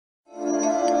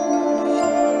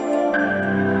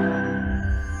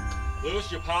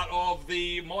you're part of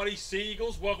the mighty Sea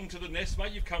Eagles. Welcome to the nest,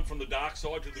 mate. You've come from the dark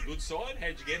side to the good side.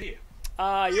 How'd you get here?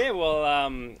 Yeah, well,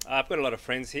 I've got a lot of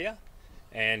friends here,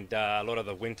 and a lot of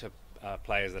the winter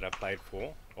players that I played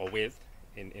for or with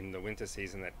in the winter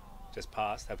season that just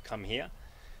passed have come here.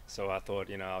 So I thought,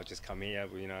 I'll just come here,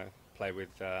 play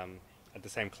with at the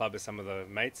same club as some of the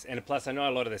mates. And plus, I know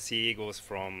a lot of the Sea Eagles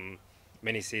from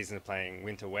many seasons playing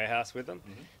winter warehouse with them.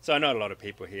 Mm-hmm. So I know a lot of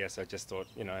people here, so I just thought,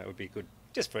 it would be good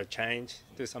just for a change,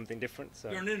 do something different.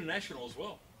 So. You're an international as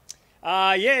well.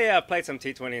 Yeah, I played some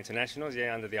T20 internationals,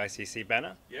 under the ICC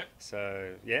banner. Yep.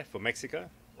 So, yeah, for Mexico.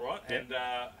 Right, yep. And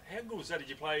how good was that? Did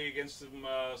you play against some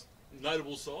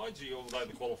notable sides, or you all know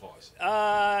the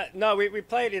qualifiers? No, we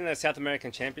played in the South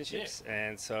American Championships,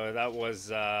 and so that was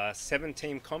a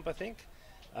 7-team comp, I think.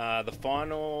 The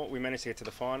final, we managed to get to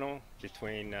the final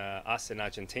between us and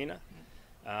Argentina.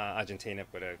 Argentina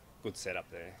put a good setup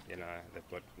there,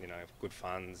 they've got, good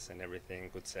funds and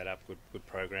everything, good setup, good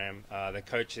program. The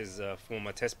coach is a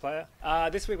former test player.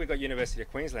 This week we got University of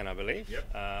Queensland, I believe, yep.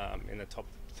 In the top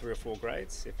 3 or 4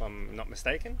 grades, if I'm not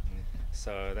mistaken.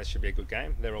 So that should be a good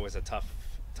game. They're always a tough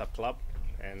club,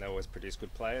 and they always produce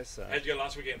good players. So. How'd you go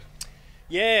last weekend?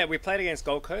 Yeah, we played against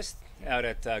Gold Coast out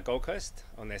at Gold Coast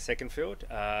on their second field.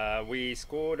 We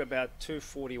scored about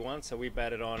 241, so we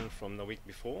batted on from the week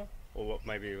before, or what,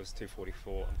 maybe it was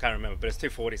 244. I can't remember, but it's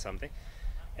 240 something.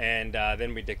 And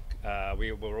then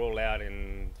we were all out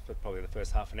for probably the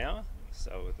first half an hour.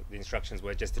 So the instructions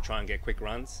were just to try and get quick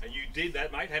runs. And you did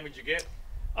that, mate. How many did you get?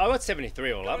 I got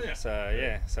 73 all up, yeah. So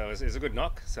yeah, so it was a good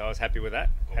knock. So I was happy with that.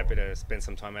 Happy to spend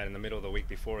some time out in the middle of the week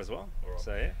before as well. Right.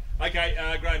 So yeah.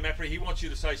 Okay, Graham Mappry, he wants you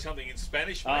to say something in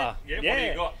Spanish, mate. Yeah, what do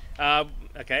you got?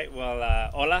 Okay, well,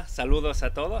 hola, saludos a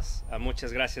todos.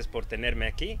 Muchas gracias por tenerme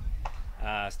aquí.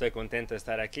 Estoy contento de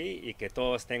estar aquí y que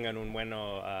todos tengan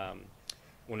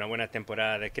una buena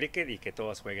temporada de cricket y que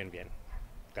todos jueguen bien.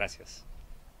 Gracias.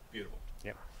 Beautiful.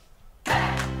 Yep.